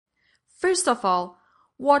First of all,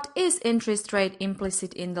 what is interest rate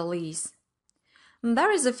implicit in the lease?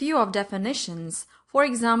 There is a few of definitions. For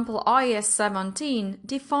example, IAS 17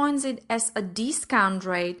 defines it as a discount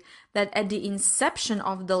rate that at the inception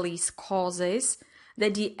of the lease causes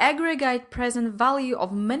that the aggregate present value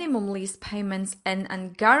of minimum lease payments and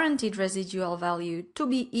unguaranteed residual value to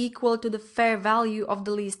be equal to the fair value of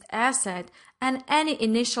the leased asset and any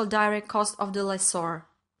initial direct cost of the lessor.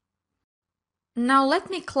 Now let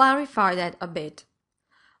me clarify that a bit.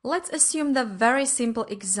 Let's assume the very simple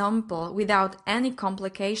example without any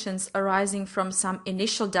complications arising from some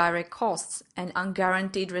initial direct costs and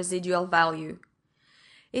unguaranteed residual value.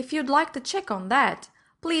 If you'd like to check on that,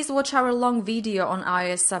 please watch our long video on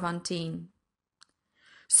IAS 17.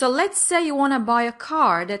 So let's say you want to buy a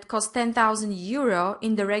car that costs 10,000 euro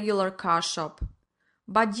in the regular car shop.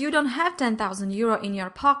 But you don't have 10,000 euro in your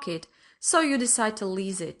pocket, so you decide to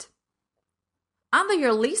lease it. Under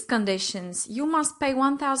your lease conditions, you must pay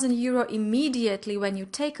 1,000 euro immediately when you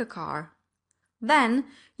take a car. Then,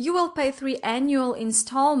 you will pay 3 annual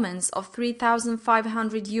installments of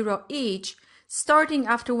 3,500 euro each, starting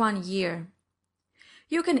after 1 year.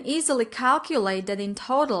 You can easily calculate that in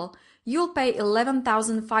total, you'll pay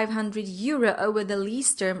 11,500 euro over the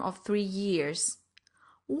lease term of 3 years.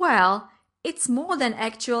 Well, it's more than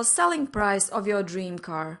actual selling price of your dream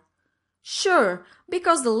car. Sure,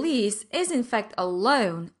 because the lease is in fact a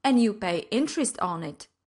loan and you pay interest on it.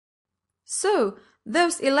 So,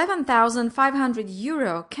 those 11,500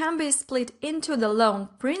 euro can be split into the loan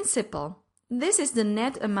principal. This is the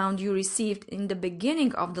net amount you received in the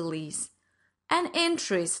beginning of the lease. And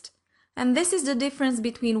interest. And this is the difference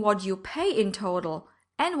between what you pay in total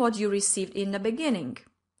and what you received in the beginning.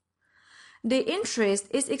 The interest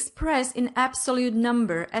is expressed in absolute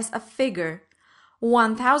number as a figure,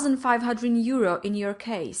 1,500 euro in your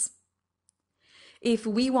case. If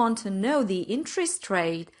we want to know the interest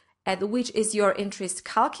rate at which is your interest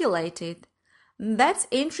calculated, that's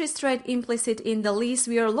interest rate implicit in the lease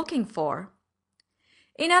we are looking for.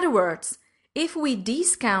 In other words, if we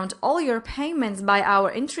discount all your payments by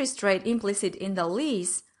our interest rate implicit in the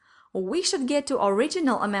lease, we should get to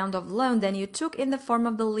original amount of loan that you took in the form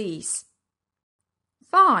of the lease.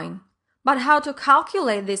 Fine. But how to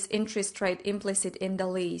calculate this interest rate implicit in the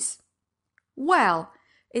lease? Well,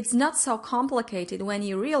 it's not so complicated when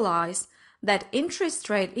you realize that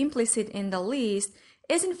interest rate implicit in the lease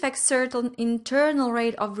is in fact certain internal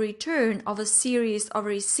rate of return of a series of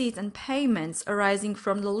receipts and payments arising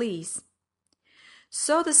from the lease.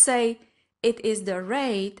 So to say, it is the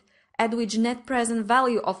rate at which net present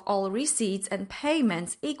value of all receipts and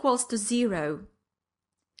payments equals to 0.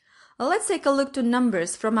 Let's take a look to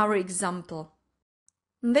numbers from our example.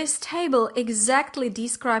 This table exactly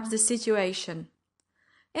describes the situation.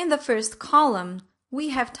 In the first column, we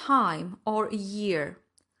have time, or a year.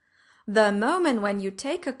 The moment when you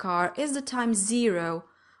take a car is the time 0,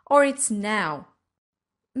 or it's now.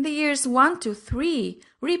 The years 1 to 3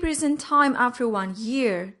 represent time after 1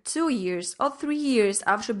 year, 2 years, or 3 years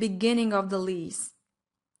after beginning of the lease.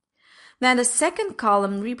 Then the second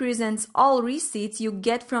column represents all receipts you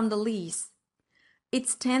get from the lease.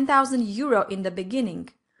 It's 10,000 euro in the beginning,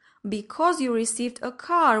 because you received a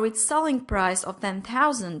car with selling price of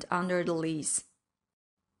 10,000 under the lease.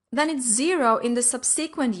 Then it's 0 in the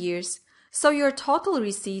subsequent years, so your total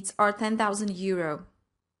receipts are 10,000 euro.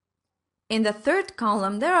 In the third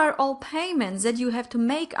column, there are all payments that you have to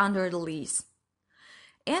make under the lease.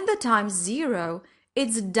 In the time 0,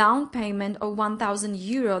 it's a down payment of 1,000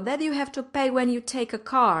 euro that you have to pay when you take a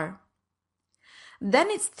car. Then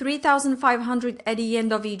it's 3,500 at the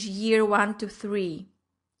end of each year 1 to 3.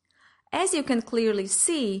 As you can clearly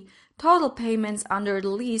see, total payments under the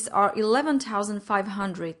lease are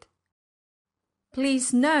 11,500.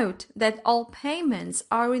 Please note that all payments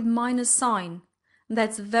are with minus sign.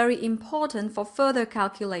 That's very important for further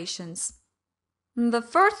calculations. The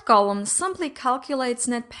fourth column simply calculates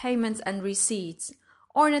net payments and receipts,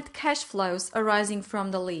 or net cash flows arising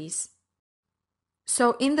from the lease.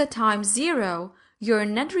 So in the time 0, your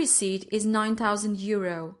net receipt is 9,000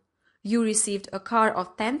 euro. You received a car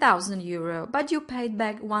of 10,000 euro, but you paid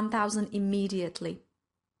back 1,000 immediately.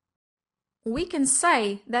 We can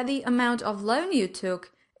say that the amount of loan you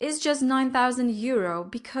took is just 9,000 euro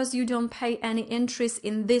because you don't pay any interest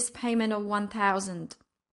in this payment of 1,000.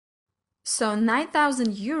 So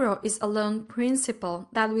 9,000 euro is a loan principal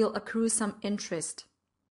that will accrue some interest.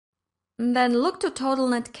 Then look to total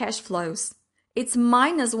net cash flows. It's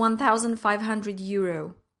minus 1,500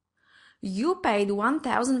 euro. You paid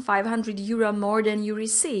 1,500 euro more than you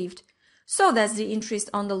received, so that's the interest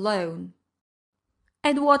on the loan.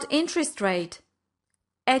 At what interest rate?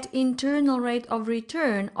 at internal rate of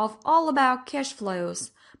return of all about cash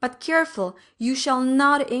flows. But careful, you shall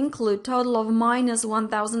not include total of minus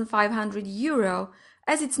 1,500 euro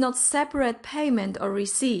as it's not separate payment or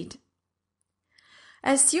receipt.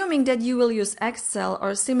 Assuming that you will use Excel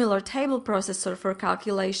or similar table processor for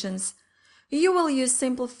calculations, you will use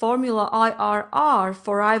simple formula IRR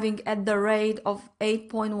for arriving at the rate of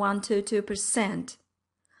 8.122%.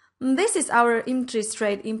 This is our interest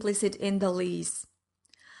rate implicit in the lease.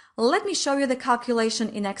 Let me show you the calculation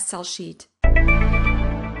in Excel sheet.